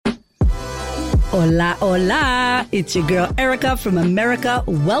Hola, hola. It's your girl, Erica from America.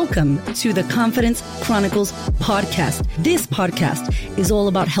 Welcome to the Confidence Chronicles podcast. This podcast is all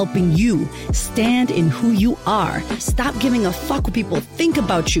about helping you stand in who you are. Stop giving a fuck what people think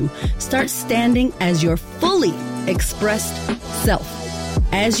about you. Start standing as your fully expressed self.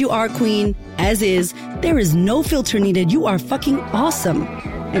 As you are, queen, as is, there is no filter needed. You are fucking awesome.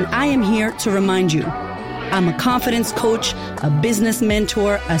 And I am here to remind you, I'm a confidence coach, a business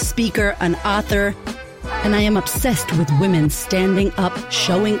mentor, a speaker, an author, and I am obsessed with women standing up,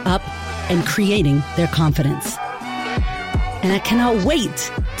 showing up, and creating their confidence. And I cannot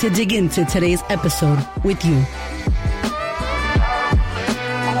wait to dig into today's episode with you.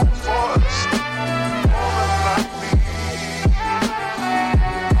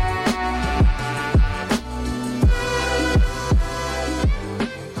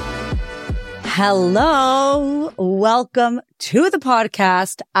 Hello, welcome to the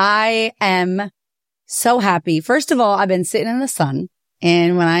podcast. I am so happy. First of all, I've been sitting in the sun,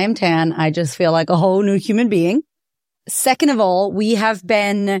 and when I am tan, I just feel like a whole new human being. Second of all, we have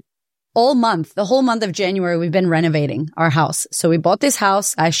been all month, the whole month of January, we've been renovating our house. So we bought this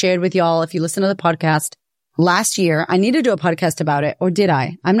house. I shared with y'all, if you listen to the podcast, last year. I need to do a podcast about it, or did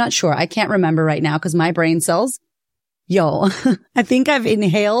I? I'm not sure. I can't remember right now because my brain cells, I think I've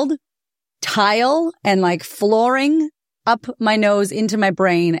inhaled tile and like flooring up my nose into my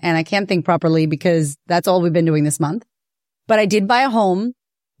brain, and I can't think properly because that's all we've been doing this month. But I did buy a home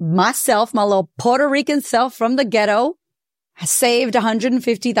myself, my little Puerto Rican self from the ghetto. I saved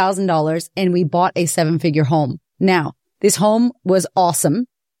 $150,000 and we bought a 7-figure home. Now, this home was awesome.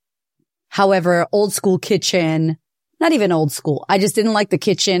 However, old school kitchen, not even old school. I just didn't like the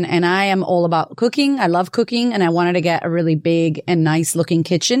kitchen, and I am all about cooking. I love cooking, and I wanted to get a really big and nice looking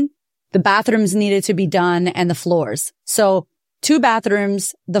kitchen. The bathrooms needed to be done and the floors. So 2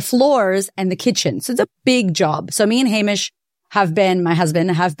 bathrooms, the floors, and the kitchen. So it's a big job. So me and Hamish my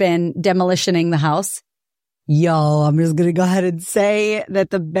husband, have been demolitioning the house. I'm just going to go ahead and say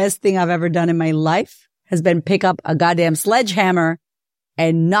that the best thing I've ever done in my life has been pick up a goddamn sledgehammer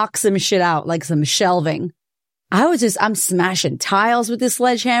and knock some shit out, like some shelving. I'm smashing tiles with this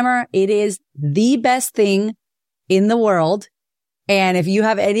sledgehammer. It is the best thing in the world. And if you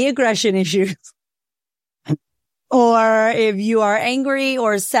have any aggression issues, or if you are angry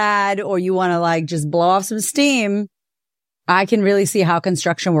or sad, or you want to like just blow off some steam, I can really see how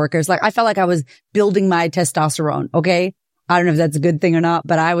construction workers, I felt like I was building my testosterone. Okay. I don't know if that's a good thing or not,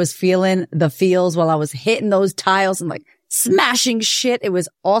 but I was feeling the feels while I was hitting those tiles and like smashing shit. It was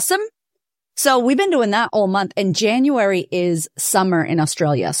awesome. So we've been doing that all month, and January is summer in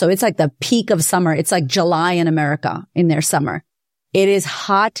Australia. So it's like the peak of summer. It's like July in America in their summer. It is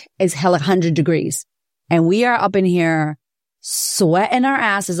hot as hell, 100 degrees. And we are up in here sweating our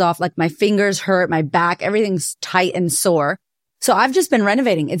asses off. Like my fingers hurt, my back, everything's tight and sore. So I've just been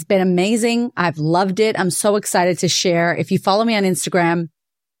renovating. It's been amazing. I've loved it. I'm so excited to share. If you follow me on Instagram,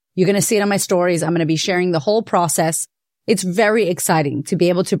 you're going to see it on my stories. I'm going to be sharing the whole process. It's very exciting to be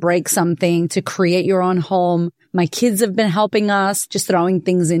able to break something, to create your own home. My kids have been helping us, just throwing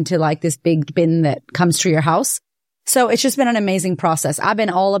things into like this big bin that comes to your house. So it's just been an amazing process. I've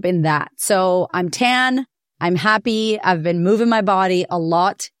been all up in that. So I'm tan. I'm happy. I've been moving my body a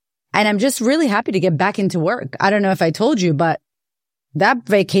lot, and I'm just really happy to get back into work. I don't know if I told you, but that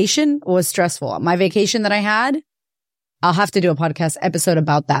vacation was stressful. My vacation that I had, I'll have to do a podcast episode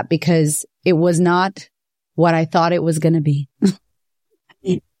about that because it was not what I thought it was going to be.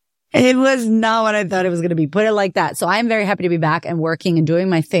 It was not what I thought it was going to be. Put it like that. So I am very happy to be back and working and doing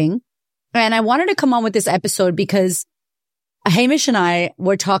my thing. And I wanted to come on with this episode because Hamish and I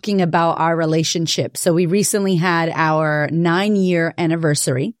were talking about our relationship. So we recently had our 9-year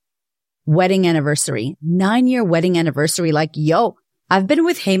anniversary, wedding anniversary, 9-year wedding anniversary. Like, I've been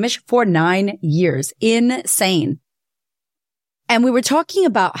with Hamish for 9 years. Insane. And we were talking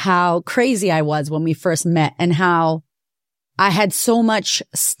about how crazy I was when we first met and how I had so much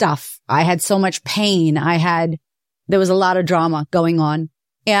stuff. I had so much pain. There was a lot of drama going on.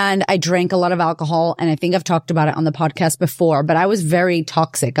 And I drank a lot of alcohol, and I think I've talked about it on the podcast before, but I was very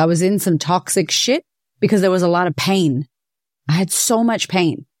toxic. I was in some toxic shit because there was a lot of pain. I had so much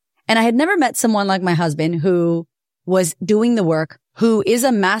pain. And I had never met someone like my husband who was doing the work, who is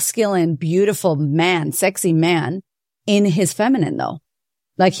a masculine, beautiful man, sexy man in his feminine though.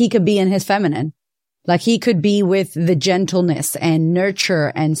 Like he could be in his feminine. Like he could be with the gentleness and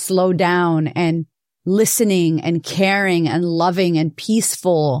nurture and slow down and listening and caring and loving and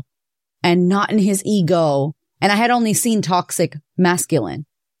peaceful and not in his ego. And I had only seen toxic masculine.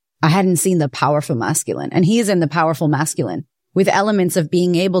 I hadn't seen the powerful masculine, and he is in the powerful masculine. with elements of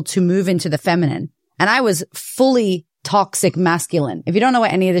being able to move into the feminine. And I was fully toxic masculine. If you don't know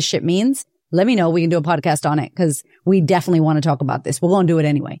what any of this shit means, let me know. We can do a podcast on it because we definitely want to talk about this. We're going to do it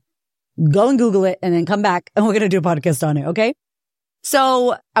anyway. Go and Google it and then come back and we're going to do a podcast on it. Okay.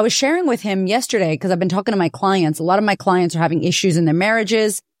 So I was sharing with him yesterday because I've been talking to my clients. A lot of my clients are having issues in their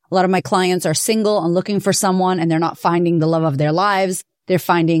marriages. A lot of my clients are single and looking for someone and they're not finding the love of their lives. They're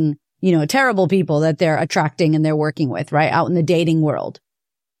finding, terrible people that they're attracting and they're working with, right? Out in the dating world.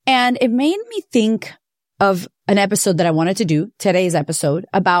 And it made me think of an episode that I wanted to do, today's episode,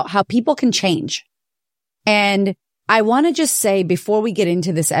 about how people can change. And I want to just say before we get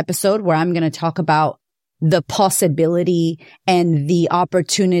into this episode where I'm going to talk about the possibility and the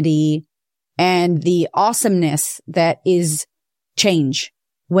opportunity and the awesomeness that is change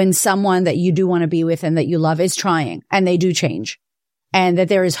when someone that you do want to be with and that you love is trying and they do change, and that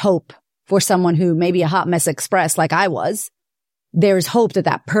there is hope for someone who may be a hot mess express like I was. There's hope that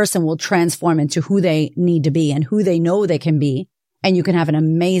that person will transform into who they need to be and who they know they can be. And you can have an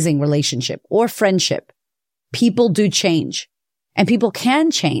amazing relationship or friendship. People do change and people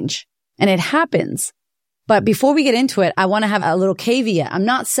can change and it happens. But before we get into it, I want to have a little caveat. I'm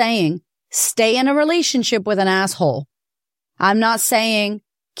not saying stay in a relationship with an asshole. I'm not saying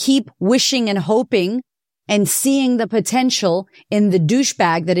keep wishing and hoping and seeing the potential in the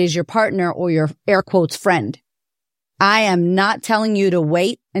douchebag that is your partner or your air quotes friend. I am not telling you to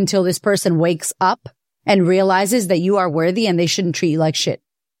wait until this person wakes up and realizes that you are worthy and they shouldn't treat you like shit.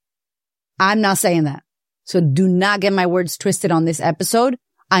 I'm not saying that. So do not get my words twisted on this episode.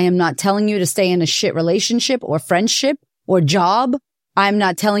 I am not telling you to stay in a shit relationship or friendship or job. I'm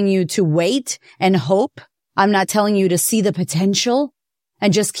not telling you to wait and hope. I'm not telling you to see the potential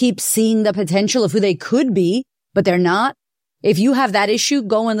and just keep seeing the potential of who they could be, but they're not. If you have that issue,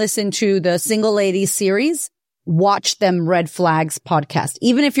 go and listen to the Single Ladies series. Watch them Red Flags podcast.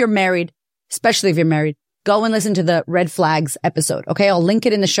 Even if you're married, especially if you're married, go and listen to the Red Flags episode. Okay. I'll link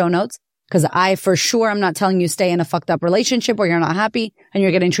it in the show notes because I for sure I'm not telling you stay in a fucked up relationship where you're not happy and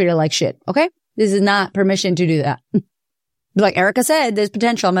you're getting treated like shit. Okay. This is not permission to do that. Like Erica said, there's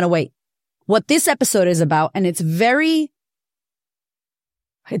potential. I'm going to wait. What this episode is about, and it's very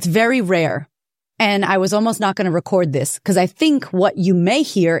rare. And I was almost not going to record this because I think what you may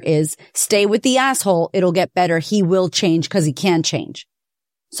hear is stay with the asshole. It'll get better. He will change because he can change.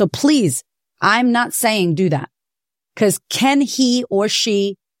 So please, I'm not saying do that because can he or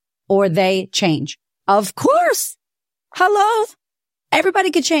she or they change? Of course. Hello.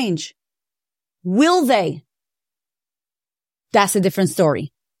 Everybody could change. Will they? That's a different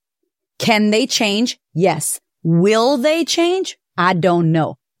story. Can they change? Yes. Will they change? I don't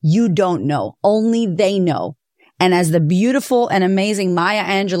know. You don't know. Only they know. And as the beautiful and amazing Maya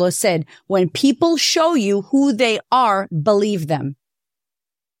Angelou said, when people show you who they are, believe them.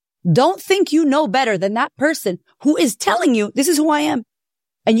 Don't think you know better than that person who is telling you, this is who I am.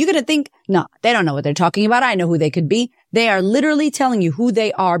 And you're going to think, no, they don't know what they're talking about. I know who they could be. They are literally telling you who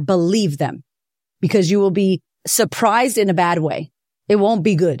they are. Believe them because you will be surprised in a bad way. It won't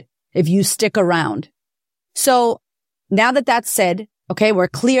be good if you stick around. So now that that's said, okay, we're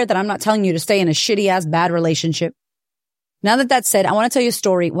clear that I'm not telling you to stay in a shitty ass bad relationship. Now that that's said, I want to tell you a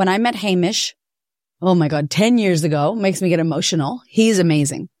story. When I met Hamish, oh my God, 10 years ago, makes me get emotional. He's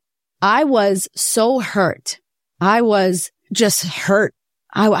amazing. I was so hurt. I was just hurt.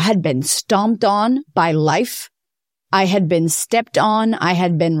 I had been stomped on by life. I had been stepped on. I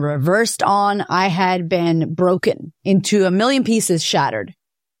had been reversed on. I had been broken into a million pieces, shattered.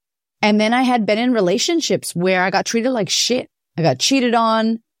 And then I had been in relationships where I got treated like shit. I got cheated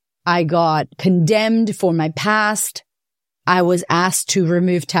on. I got condemned for my past. I was asked to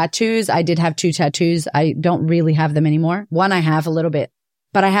remove tattoos. I did have 2 tattoos. I don't really have them anymore. One I have a little bit,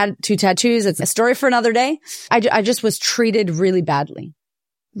 but I had 2 tattoos. It's a story for another day. I just was treated really badly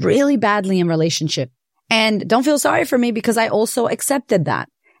in relationship. And don't feel sorry for me because I also accepted that.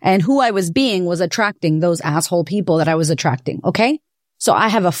 And who I was being was attracting those asshole people that I was attracting. Okay. So I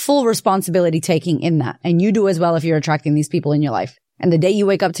have a full responsibility taking in that. And you do as well if you're attracting these people in your life. And the day you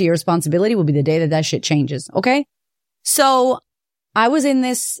wake up to your responsibility will be the day that that shit changes. Okay. So I was in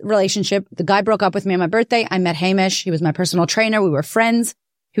this relationship. The guy broke up with me on my birthday. I met Hamish. He was my personal trainer. We were friends.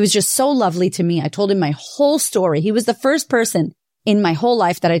 He was just so lovely to me. I told him my whole story. He was the first person in my whole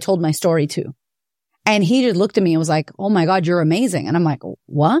life that I told my story to. And he just looked at me and was like, oh my God, you're amazing. And I'm like,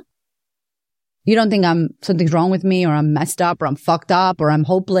 what? You don't think something's wrong with me or I'm messed up or I'm fucked up or I'm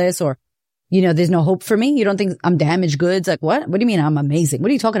hopeless or, there's no hope for me? You don't think I'm damaged goods? Like what? What do you mean I'm amazing? What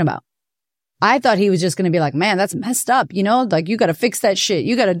are you talking about? I thought he was just going to be like, man, that's messed up. Like you got to fix that shit.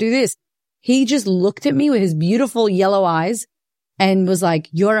 You got to do this. He just looked at me with his beautiful yellow eyes and was like,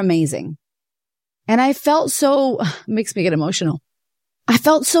 you're amazing. And I felt so, makes me get emotional. I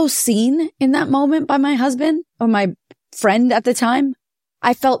felt so seen in that moment by my husband or my friend at the time.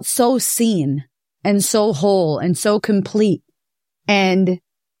 I felt so seen and so whole and so complete. And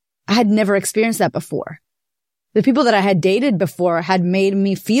I had never experienced that before. The people that I had dated before had made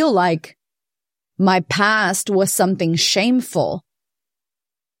me feel like my past was something shameful.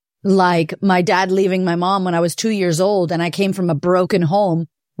 Like my dad leaving my mom when I was 2 years old and I came from a broken home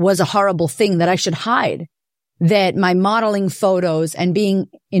was a horrible thing that I should hide. That my modeling photos and being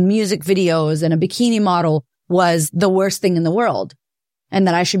in music videos and a bikini model was the worst thing in the world and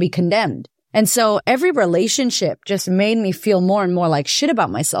that I should be condemned. And so every relationship just made me feel more and more like shit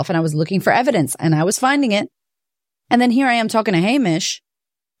about myself. And I was looking for evidence and I was finding it. And then here I am talking to Hamish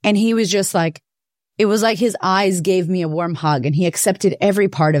and he was just like, it was like his eyes gave me a warm hug and he accepted every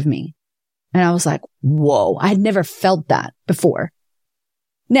part of me. And I was like, whoa, I had never felt that before.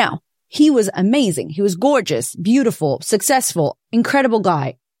 Now, he was amazing. He was gorgeous, beautiful, successful, incredible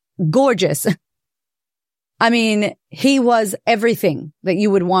guy, gorgeous. I mean, he was everything that you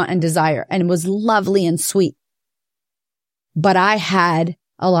would want and desire and was lovely and sweet. But I had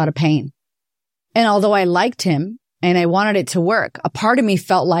a lot of pain. And although I liked him and I wanted it to work, a part of me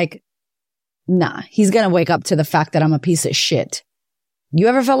felt like, nah, he's going to wake up to the fact that I'm a piece of shit. You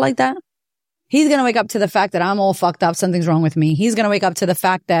ever felt like that? He's going to wake up to the fact that I'm all fucked up. Something's wrong with me. He's going to wake up to the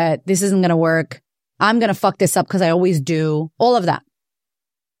fact that this isn't going to work. I'm going to fuck this up because I always do. All of that.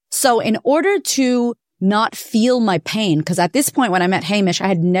 So in order to not feel my pain, because at this point when I met Hamish, I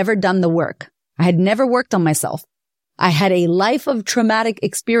had never done the work. I had never worked on myself. I had a life of traumatic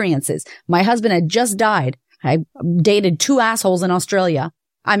experiences. My husband had just died. I dated 2 assholes in Australia.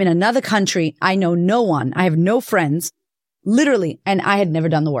 I'm in another country. I know no one. I have no friends. Literally. And I had never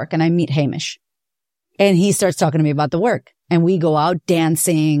done the work. And I meet Hamish. And he starts talking to me about the work. And we go out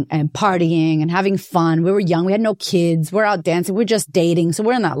dancing and partying and having fun. We were young. We had no kids. We're out dancing. We're just dating. So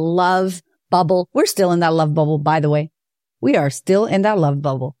we're in that love bubble. We're still in that love bubble, by the way. We are still in that love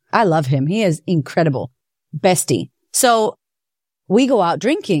bubble. I love him. He is incredible. Bestie. So we go out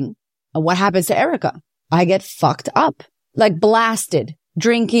drinking. And what happens to Erica? I get fucked up. Like blasted.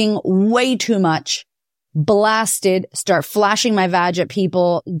 Drinking way too much. Blasted. Start flashing my vag at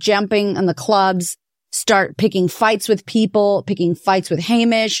people. Jumping in the clubs. Start picking fights with people. Picking fights with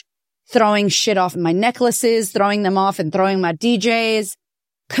Hamish. Throwing shit off my necklaces. Throwing them off and throwing my DJs.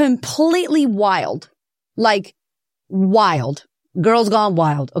 Completely wild. Like wild. Girls gone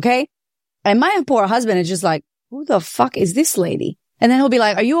wild. Okay. And my poor husband is just like, who the fuck is this lady? And then he'll be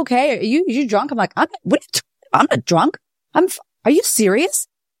like, are you okay? Are you drunk? I'm like, I'm not drunk. Are you serious?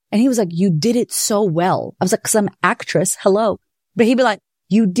 And he was like, you did it so well. I was like, 'cause I'm an actress. Hello. But he'd be like,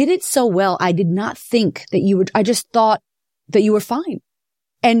 you did it so well. I did not think that you would, I just thought that you were fine.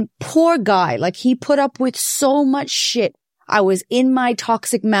 And poor guy, like he put up with so much shit. I was in my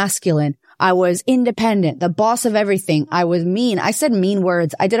toxic masculine. I was independent, the boss of everything. I was mean. I said mean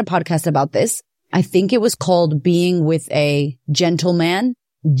words. I did a podcast about this. I think it was called Being with a Gentleman.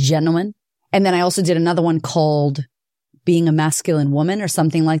 And then I also did another one called Being a Masculine Woman or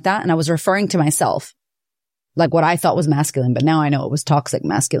something like that. And I was referring to myself, like what I thought was masculine, but now I know it was toxic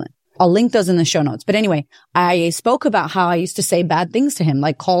masculine. I'll link those in the show notes. But anyway, I spoke about how I used to say bad things to him,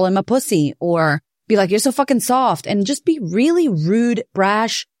 like call him a pussy or be like, you're so fucking soft, and just be really rude,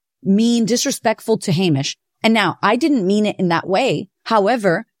 brash, mean, disrespectful to Hamish. And now I didn't mean it in that way.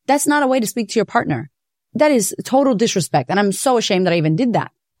 However, that's not a way to speak to your partner. That is total disrespect. And I'm so ashamed that I even did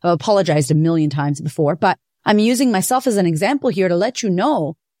that. I've apologized a million times before, but I'm using myself as an example here to let you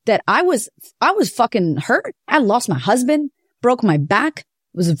know that I was fucking hurt. I lost my husband, broke my back,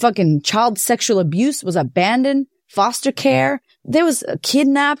 was a fucking child sexual abuse, was abandoned, foster care. There was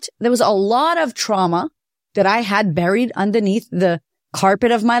kidnapped. There was a lot of trauma that I had buried underneath the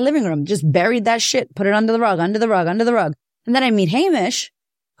carpet of my living room. Just buried that shit, put it under the rug. And then I meet Hamish,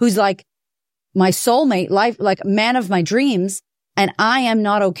 who's like my soulmate, life, like man of my dreams. And I am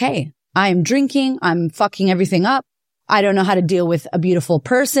not okay. I am drinking. I'm fucking everything up. I don't know how to deal with a beautiful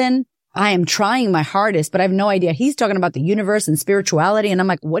person. I am trying my hardest, but I have no idea. He's talking about the universe and spirituality. And I'm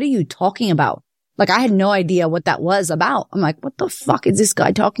like, what are you talking about? Like, I had no idea what that was about. I'm like, what the fuck is this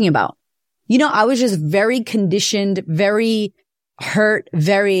guy talking about? You know, I was just very conditioned, very hurt,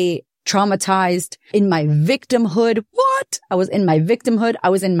 very traumatized in my victimhood. What? I was in my victimhood. I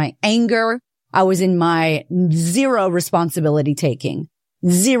was in my anger. I was in my zero responsibility taking.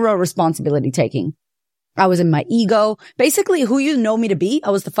 I was in my ego. Basically, who you know me to be, I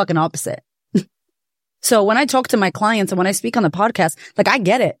was the fucking opposite. So when I talk to my clients and when I speak on the podcast, like I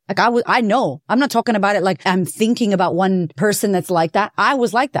get it. Like I know. I'm not talking about it like I'm thinking about one person that's like that. I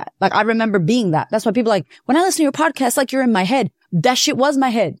was like that. Like I remember being that. That's why people are like, when I listen to your podcast, like you're in my head. That shit was my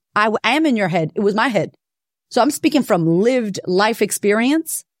head. I am in your head. It was my head. So I'm speaking from lived life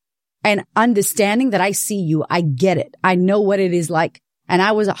experience and understanding that I see you. I get it. I know what it is like. And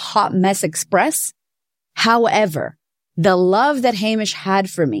I was a hot mess express. However, the love that Hamish had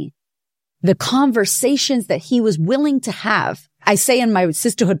for me, the conversations that he was willing to have. I say in my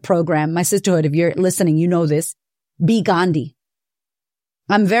sisterhood program, my sisterhood, if you're listening, you know this, be Gandhi.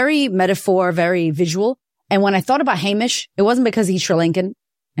 I'm very metaphor, very visual. And when I thought about Hamish, it wasn't because he's Sri Lankan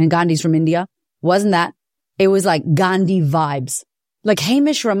and Gandhi's from India. Wasn't that? It was like Gandhi vibes. Like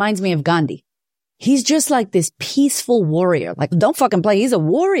Hamish reminds me of Gandhi. He's just like this peaceful warrior. Like don't fucking play. He's a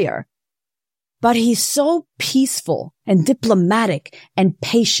warrior. But he's so peaceful and diplomatic and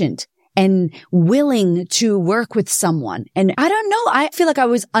patient and willing to work with someone. And I don't know. I feel like I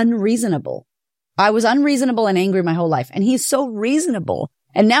was unreasonable. I was unreasonable and angry my whole life. And he's so reasonable.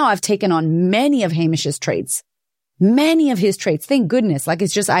 And now I've taken on many of Hamish's traits, many of his traits. Thank goodness. Like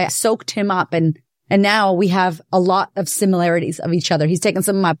it's just, I soaked him up and now we have a lot of similarities of each other. He's taken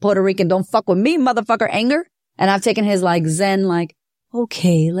some of my Puerto Rican, don't fuck with me, motherfucker anger. And I've taken his like Zen, like,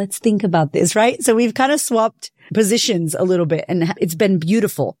 okay, let's think about this, right? So we've kind of swapped positions a little bit and it's been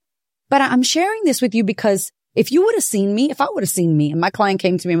beautiful. But I'm sharing this with you because if you would have seen me, if I would have seen me and my client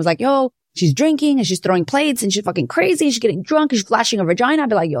came to me and was like, yo, she's drinking and she's throwing plates and she's fucking crazy. She's getting drunk and she's flashing her vagina. I'd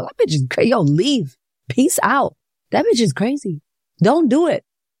be like, yo, that bitch is crazy. Yo, leave. Peace out. That bitch is crazy. Don't do it.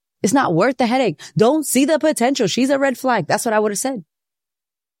 It's not worth the headache. Don't see the potential. She's a red flag. That's what I would have said.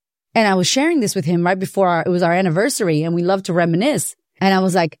 And I was sharing this with him right before it was our anniversary and we love to reminisce. And I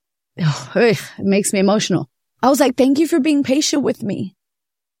was like, oh, it makes me emotional. I was like, thank you for being patient with me.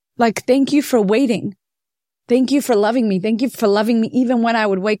 Like, thank you for waiting. Thank you for loving me. Thank you for loving me even when I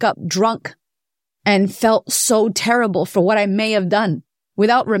would wake up drunk and felt so terrible for what I may have done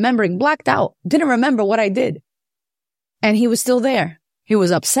without remembering, blacked out, didn't remember what I did. And he was still there. He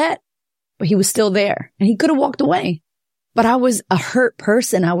was upset, but he was still there and he could have walked away. But I was a hurt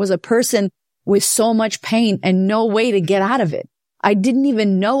person. I was a person with so much pain and no way to get out of it. I didn't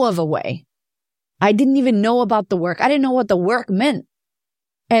even know of a way. I didn't even know about the work. I didn't know what the work meant.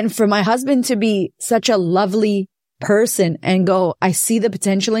 And for my husband to be such a lovely person and go, I see the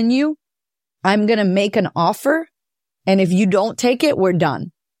potential in you. I'm going to make an offer. And if you don't take it, we're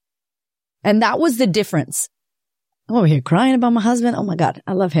done. And that was the difference. I'm over here crying about my husband. Oh my God,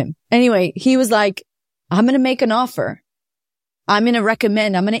 I love him. Anyway, he was like, I'm going to make an offer. I'm going to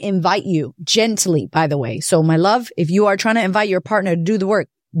recommend, I'm going to invite you gently, by the way. So my love, if you are trying to invite your partner to do the work,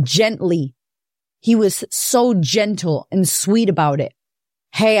 gently. He was so gentle and sweet about it.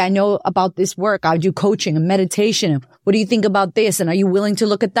 Hey, I know about this work. I do coaching and meditation. What do you think about this? And are you willing to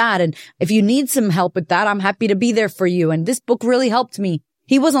look at that? And if you need some help with that, I'm happy to be there for you. And this book really helped me.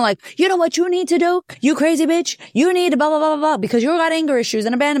 He wasn't like, you know what you need to do? You crazy bitch. You need to blah, blah, blah, blah, because you got anger issues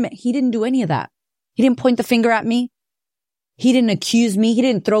and abandonment. He didn't do any of that. He didn't point the finger at me. He didn't accuse me. He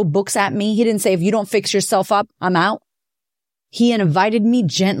didn't throw books at me. He didn't say, if you don't fix yourself up, I'm out. He invited me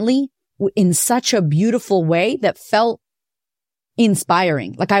gently in such a beautiful way that felt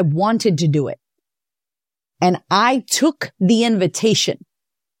inspiring. Like I wanted to do it. And I took the invitation.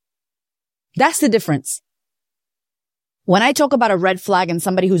 That's the difference. When I talk about a red flag and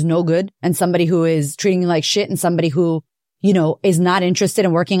somebody who's no good and somebody who is treating you like shit and somebody who, you know, is not interested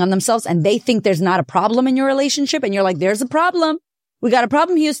in working on themselves and they think there's not a problem in your relationship and you're like, there's a problem. We got a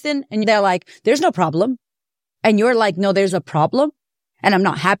problem, Houston. And they're like, there's no problem. And you're like, no, there's a problem. And I'm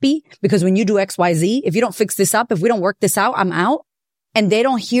not happy because when you do X, Y, Z, if you don't fix this up, if we don't work this out, I'm out. And they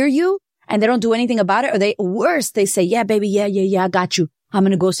don't hear you and they don't do anything about it. Or worse, they say, yeah, baby. Yeah. I got you. I'm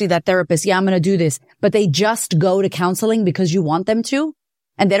going to go see that therapist. Yeah, I'm going to do this. But they just go to counseling because you want them to.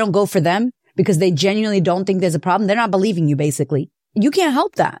 And they don't go for them because they genuinely don't think there's a problem. They're not believing you, basically. You can't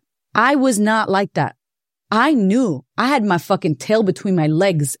help that. I was not like that. I knew I had my fucking tail between my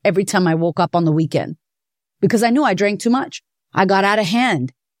legs every time I woke up on the weekend because I knew I drank too much. I got out of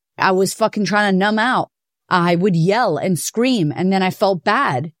hand. I was fucking trying to numb out. I would yell and scream and then I felt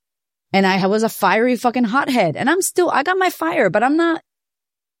bad. And I was a fiery fucking hothead. And I got my fire, but I'm not.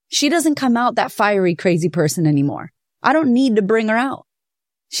 She doesn't come out that fiery, crazy person anymore. I don't need to bring her out.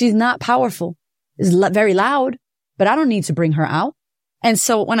 She's not powerful. It's very loud, but I don't need to bring her out. And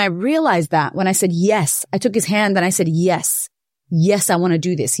so when I realized that, when I said yes, I took his hand and I said, yes, I want to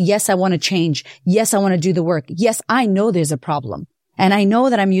do this. Yes, I want to change. Yes, I want to do the work. Yes, I know there's a problem. And I know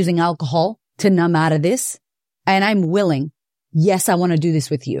that I'm using alcohol to numb out of this. And I'm willing. Yes, I want to do this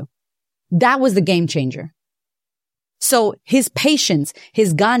with you. That was the game changer. So his patience,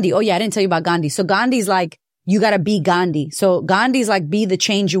 his Gandhi. Oh yeah, I didn't tell you about Gandhi. So Gandhi's like, you got to be Gandhi. So Gandhi's like, be the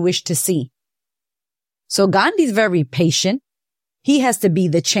change you wish to see. So Gandhi's very patient. He has to be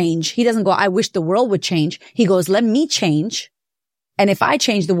the change. He doesn't go, I wish the world would change. He goes, let me change. And if I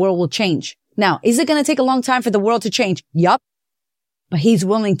change, the world will change. Now, is it going to take a long time for the world to change? Yup. But he's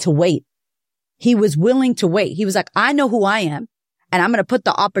willing to wait. He was willing to wait. He was like, I know who I am, and I'm going to put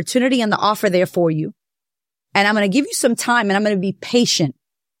the opportunity and the offer there for you. And I'm going to give you some time, and I'm going to be patient.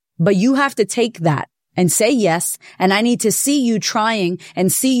 But you have to take that and say yes. And I need to see you trying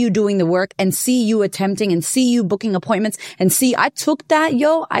and see you doing the work and see you attempting and see you booking appointments and see, I took that,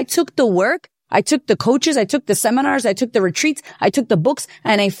 I took the work. I took the coaches. I took the seminars. I took the retreats. I took the books,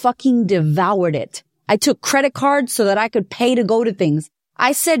 and I fucking devoured it. I took credit cards so that I could pay to go to things.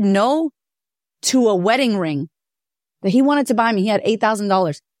 I said no to a wedding ring that he wanted to buy me. He had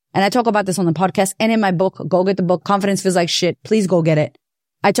 $8,000. And I talk about this on the podcast and in my book. Go get the book. Confidence Feels Like Shit. Please go get it.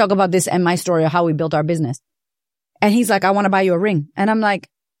 I talk about this and my story of how we built our business. And he's like, I want to buy you a ring. And I'm like,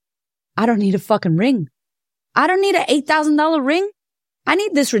 I don't need a fucking ring. I don't need an $8,000 ring. I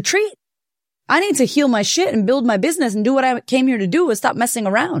need this retreat. I need to heal my shit and build my business and do what I came here to do, is stop messing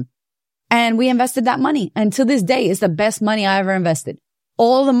around. And we invested that money. And to this day, it's the best money I ever invested.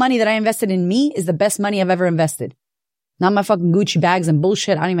 All the money that I invested in me is the best money I've ever invested. Not my fucking Gucci bags and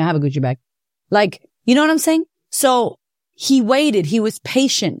bullshit. I don't even have a Gucci bag. Like, you know what I'm saying? So he waited. He was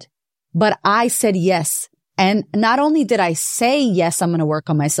patient, but I said yes. And not only did I say, yes, I'm going to work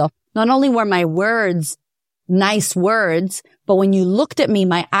on myself. Not only were my words nice words, but when you looked at me,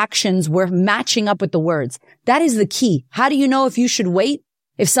 my actions were matching up with the words. That is the key. How do you know if you should wait?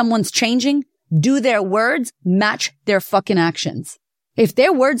 If someone's changing, do their words match their fucking actions? If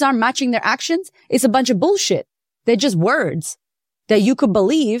their words aren't matching their actions, it's a bunch of bullshit. They're just words that you could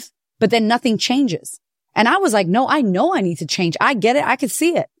believe, but then nothing changes. And I was like, no, I know I need to change. I get it. I can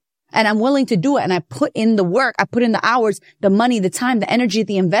see it. And I'm willing to do it. And I put in the work. I put in the hours, the money, the time, the energy,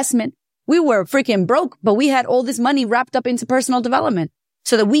 the investment. We were freaking broke, but we had all this money wrapped up into personal development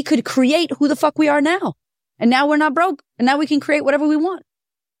so that we could create who the fuck we are now. And now we're not broke. And now we can create whatever we want.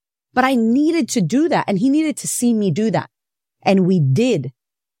 But I needed to do that. And he needed to see me do that. And we did.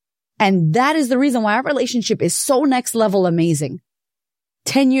 And that is the reason why our relationship is so next level amazing.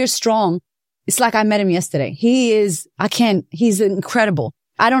 10 years strong. It's like I met him yesterday. He's incredible.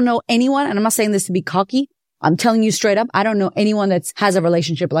 I don't know anyone, and I'm not saying this to be cocky. I'm telling you straight up, I don't know anyone that has a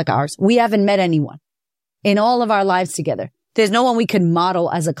relationship like ours. We haven't met anyone in all of our lives together. There's no one we could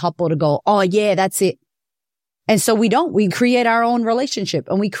model as a couple to go, oh yeah, that's it. And so we don't. We create our own relationship,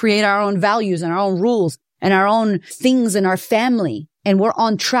 and we create our own values and our own rules and our own things in our family. And we're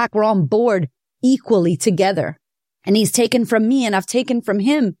on track. We're on board equally together. And he's taken from me and I've taken from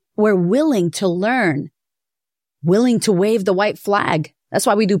him. We're willing to learn, willing to wave the white flag. That's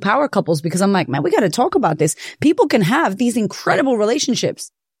why we do power couples, because I'm like, man, we got to talk about this. People can have these incredible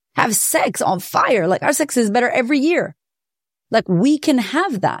relationships, have sex on fire. Like our sex is better every year. Like we can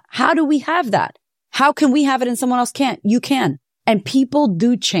have that. How do we have that? How can we have it and someone else can't? You can. And people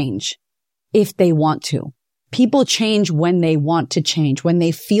do change if they want to. People change when they want to change, when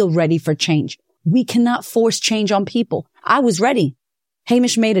they feel ready for change. We cannot force change on people. I was ready.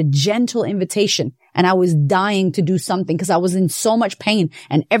 Hamish made a gentle invitation and I was dying to do something because I was in so much pain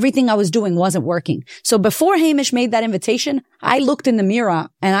and everything I was doing wasn't working. So before Hamish made that invitation, I looked in the mirror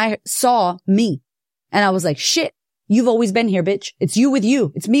and I saw me and I was like, shit, you've always been here, bitch. It's you with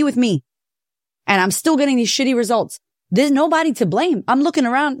you. It's me with me. And I'm still getting these shitty results. There's nobody to blame. I'm looking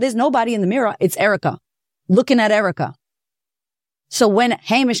around. There's nobody in the mirror. It's Erica. Looking at Erica. So when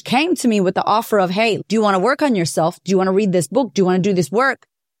Hamish came to me with the offer of, hey, do you want to work on yourself? Do you want to read this book? Do you want to do this work?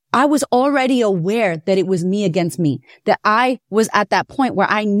 I was already aware that it was me against me, that I was at that point where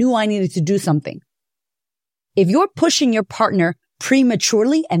I knew I needed to do something. If you're pushing your partner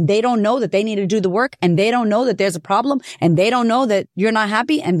prematurely and they don't know that they need to do the work and they don't know that there's a problem and they don't know that you're not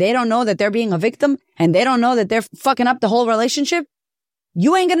happy and they don't know that they're being a victim and they don't know that they're fucking up the whole relationship,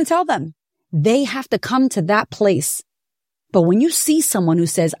 you ain't going to tell them. They have to come to that place. But when you see someone who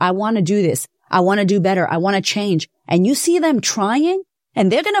says, I want to do this, I want to do better, I want to change, and you see them trying and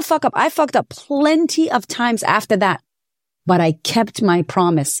they're going to fuck up. I fucked up plenty of times after that, but I kept my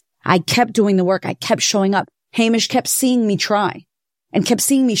promise. I kept doing the work. I kept showing up. Hamish kept seeing me try and kept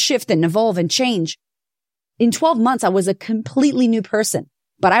seeing me shift and evolve and change. In 12 months, I was a completely new person,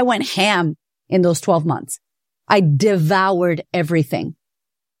 but I went ham in those 12 months. I devoured everything.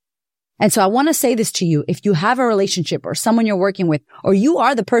 And so I want to say this to you. If you have a relationship or someone you're working with, or you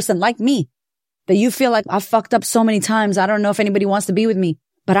are the person like me that you feel like I've fucked up so many times. I don't know if anybody wants to be with me,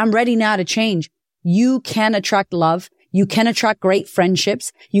 but I'm ready now to change. You can attract love. You can attract great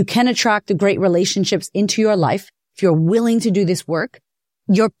friendships. You can attract great relationships into your life if you're willing to do this work.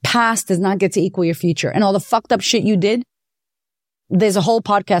 Your past does not get to equal your future. And all the fucked up shit you did, there's a whole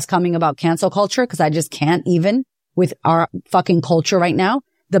podcast coming about cancel culture because I just can't even with our fucking culture right now.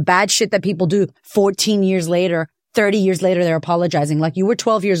 The bad shit that people do 14 years later, 30 years later, they're apologizing. Like, you were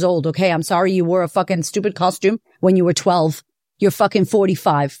 12 years old. Okay. I'm sorry you wore a fucking stupid costume when you were 12. You're fucking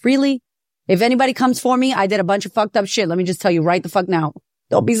 45. Really? If anybody comes for me, I did a bunch of fucked up shit. Let me just tell you right the fuck now.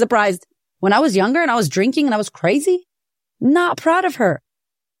 Don't be surprised. When I was younger and I was drinking and I was crazy, not proud of her.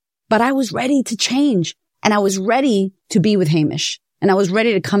 But I was ready to change and I was ready to be with Hamish and I was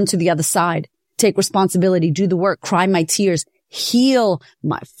ready to come to the other side, take responsibility, do the work, cry my tears, heal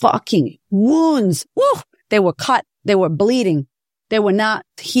my fucking wounds. Woo! They were cut. They were bleeding. They were not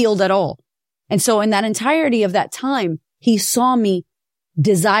healed at all. And so in that entirety of that time, he saw me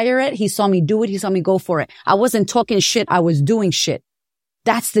desire it. He saw me do it. He saw me go for it. I wasn't talking shit. I was doing shit.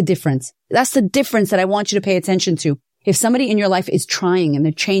 That's the difference. That's the difference that I want you to pay attention to. If somebody in your life is trying and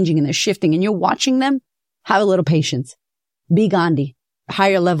they're changing and they're shifting and you're watching them, have a little patience. Be Gandhi,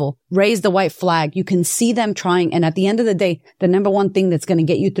 higher level, raise the white flag. You can see them trying. And at the end of the day, the number one thing that's going to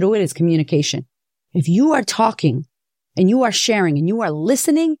get you through it is communication. If you are talking and you are sharing and you are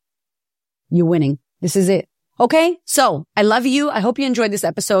listening, you're winning. This is it. Okay. So I love you. I hope you enjoyed this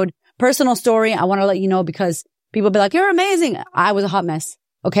episode. Personal story. I want to let you know because people be like, you're amazing. I was a hot mess.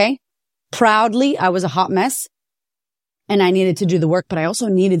 Okay. Proudly, I was a hot mess and I needed to do the work, but I also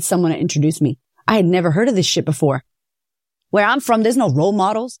needed someone to introduce me. I had never heard of this shit before. Where I'm from, there's no role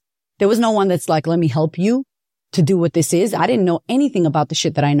models. There was no one that's like, let me help you to do what this is. I didn't know anything about the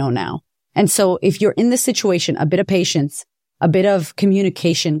shit that I know now. And so if you're in this situation, a bit of patience, a bit of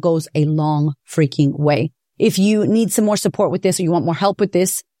communication goes a long freaking way. If you need some more support with this or you want more help with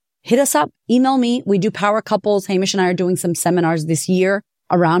this, hit us up, email me. We do power couples. Hamish and I are doing some seminars this year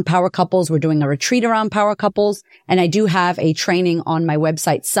around power couples. We're doing a retreat around power couples. And I do have a training on my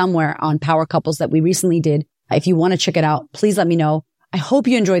website somewhere on power couples that we recently did. If you want to check it out, please let me know. I hope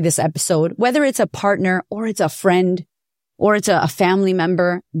you enjoyed this episode, whether it's a partner or it's a friend or it's a family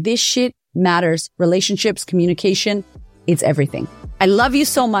member. This shit matters. Relationships, communication, it's everything. I love you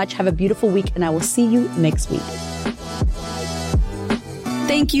so much. Have a beautiful week and I will see you next week.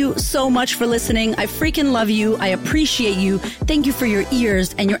 Thank you so much for listening. I freaking love you. I appreciate you. Thank you for your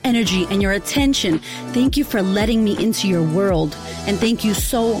ears and your energy and your attention. Thank you for letting me into your world. And thank you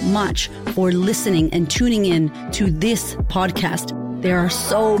so much for listening and tuning in to this podcast. There are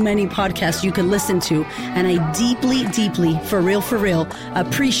so many podcasts you can listen to. And I deeply, deeply, for real,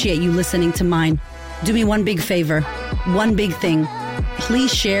 appreciate you listening to mine. Do me one big favor, one big thing.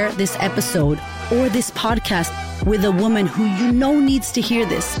 Please share this episode or this podcast with a woman who you know needs to hear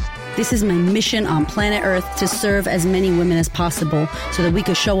this. This is my mission on planet Earth, to serve as many women as possible so that we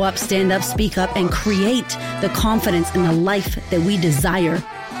could show up, stand up, speak up, and create the confidence and the life that we desire.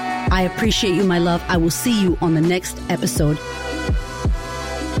 I appreciate you, my love. I will see you on the next episode.